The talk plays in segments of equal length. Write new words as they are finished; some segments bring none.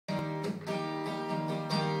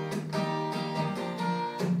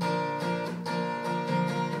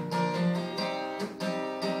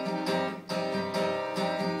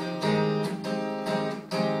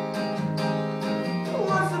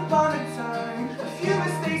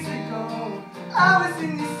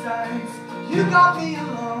You got me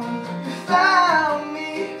alone. You found me.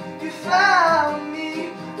 You found me.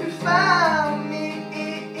 You found me.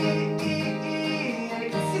 And I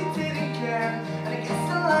guess you didn't care. And I guess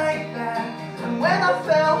I like that. And when I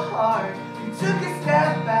fell hard, you took a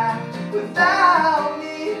step back. Without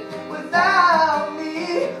me. Without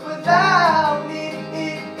me. Without me.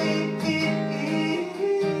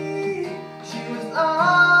 She was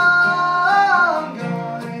long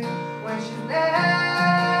gone when she's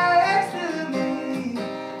next to me,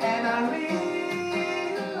 and I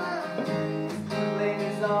realized the blame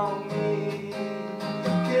is on me.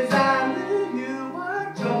 'Cause I knew you were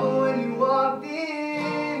trouble when you walked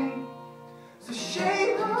in. So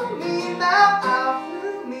shame on me now, I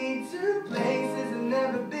flew me to places I've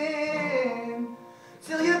never been.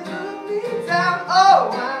 Till you put me down, oh,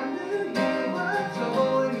 I knew you were trouble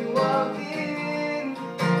when you walked in.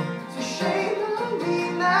 So shame on me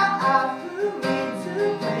now, I flew me to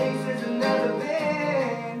places I've never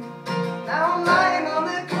been. Now I'm lying on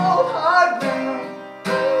the cold hard ground.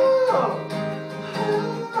 Oh,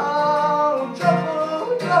 oh,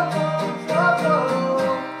 trouble, trouble, trouble.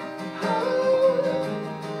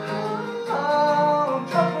 Oh,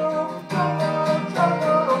 trouble, trouble,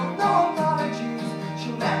 trouble. No apologies,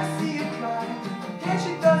 she'll never see you cry. Again,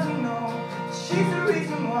 she doesn't know she's the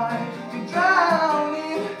reason why you're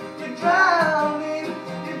drowning, you're drowning,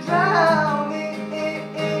 you're drowning.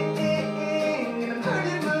 And I've heard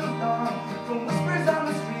you moved on from whispers on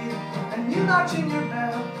the street, and you notching your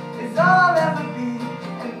belt is all I'll ever be.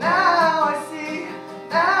 And now I see,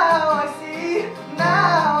 now I see,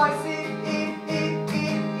 now I see.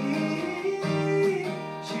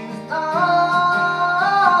 She was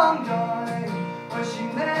long gone when she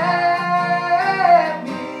met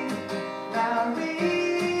me. Now I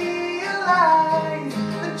realize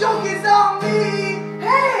the joke is on me.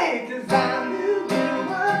 Hey, 'cause I knew you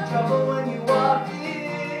were trouble when you walked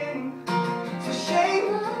in. So shame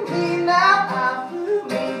on me now, I flew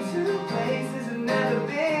me to places I've never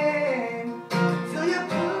been. Till you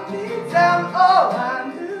put me down, oh, I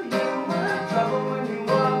knew you were trouble when you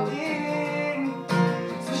walked in.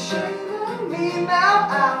 So shame on me now,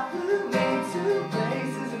 I flew me to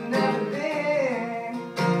places I've never been.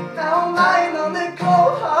 Now I'm lying on the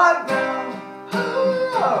cold hard ground.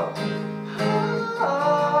 Oh,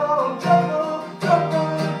 oh, trouble,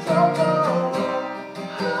 trouble, trouble.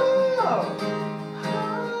 Oh,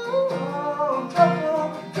 trouble,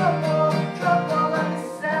 trouble, trouble. And the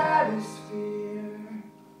saddest fear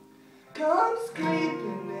comes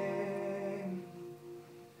creeping in,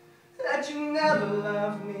 that you never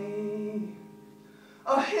loved me,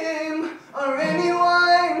 or him, or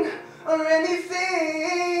anyone, or anything.